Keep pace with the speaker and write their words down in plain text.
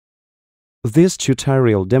This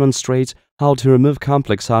tutorial demonstrates how to remove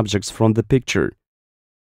complex objects from the picture.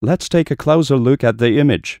 Let's take a closer look at the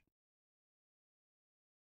image.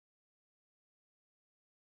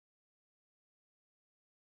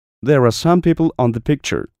 There are some people on the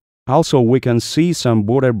picture. Also, we can see some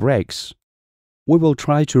border breaks. We will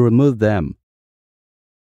try to remove them.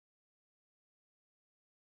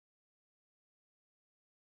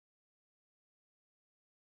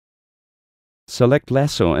 Select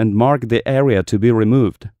lasso and mark the area to be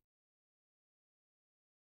removed.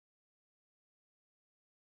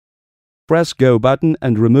 Press Go button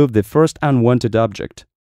and remove the first unwanted object.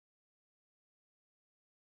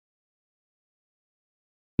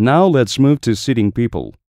 Now let's move to sitting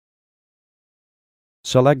people.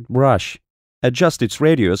 Select Brush. Adjust its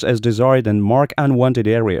radius as desired and mark unwanted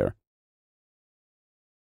area.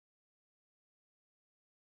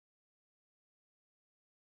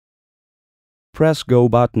 Press Go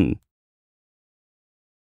button.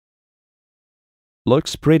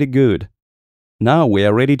 Looks pretty good. Now we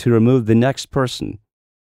are ready to remove the next person.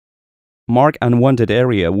 Mark unwanted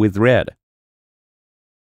area with red.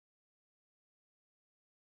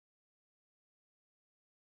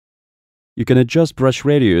 You can adjust brush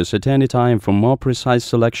radius at any time for more precise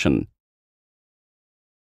selection.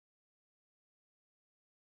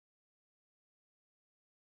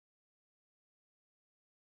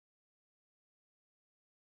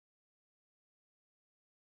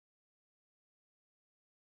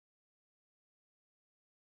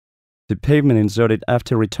 The pavement inserted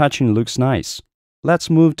after retouching looks nice. Let's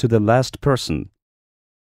move to the last person.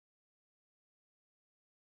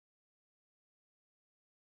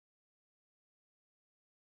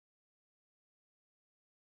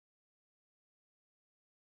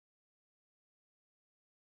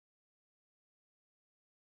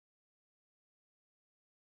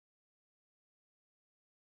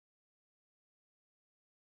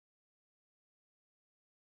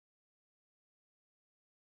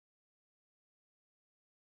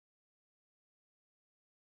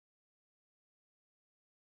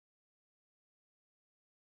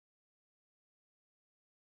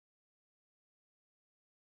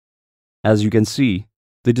 As you can see,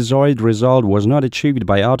 the desired result was not achieved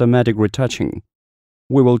by automatic retouching.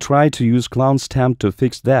 We will try to use clown stamp to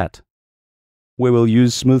fix that. We will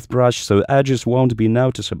use smooth brush so edges won't be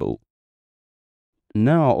noticeable.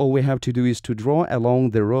 Now all we have to do is to draw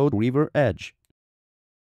along the road river edge.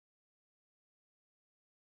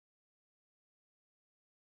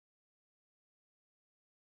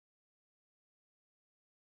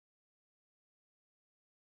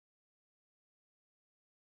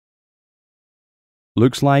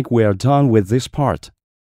 Looks like we are done with this part.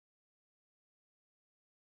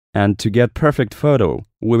 And to get perfect photo,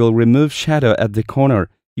 we will remove shadow at the corner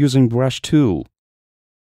using brush tool.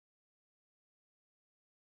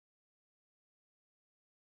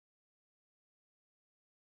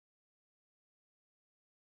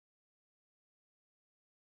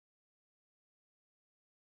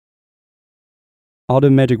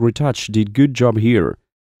 Automatic retouch did good job here.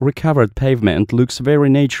 Recovered pavement looks very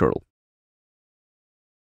natural.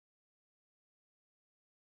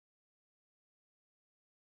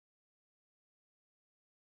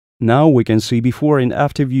 Now we can see before and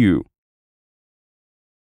after view.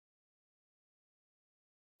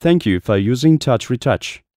 Thank you for using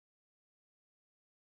TouchRetouch.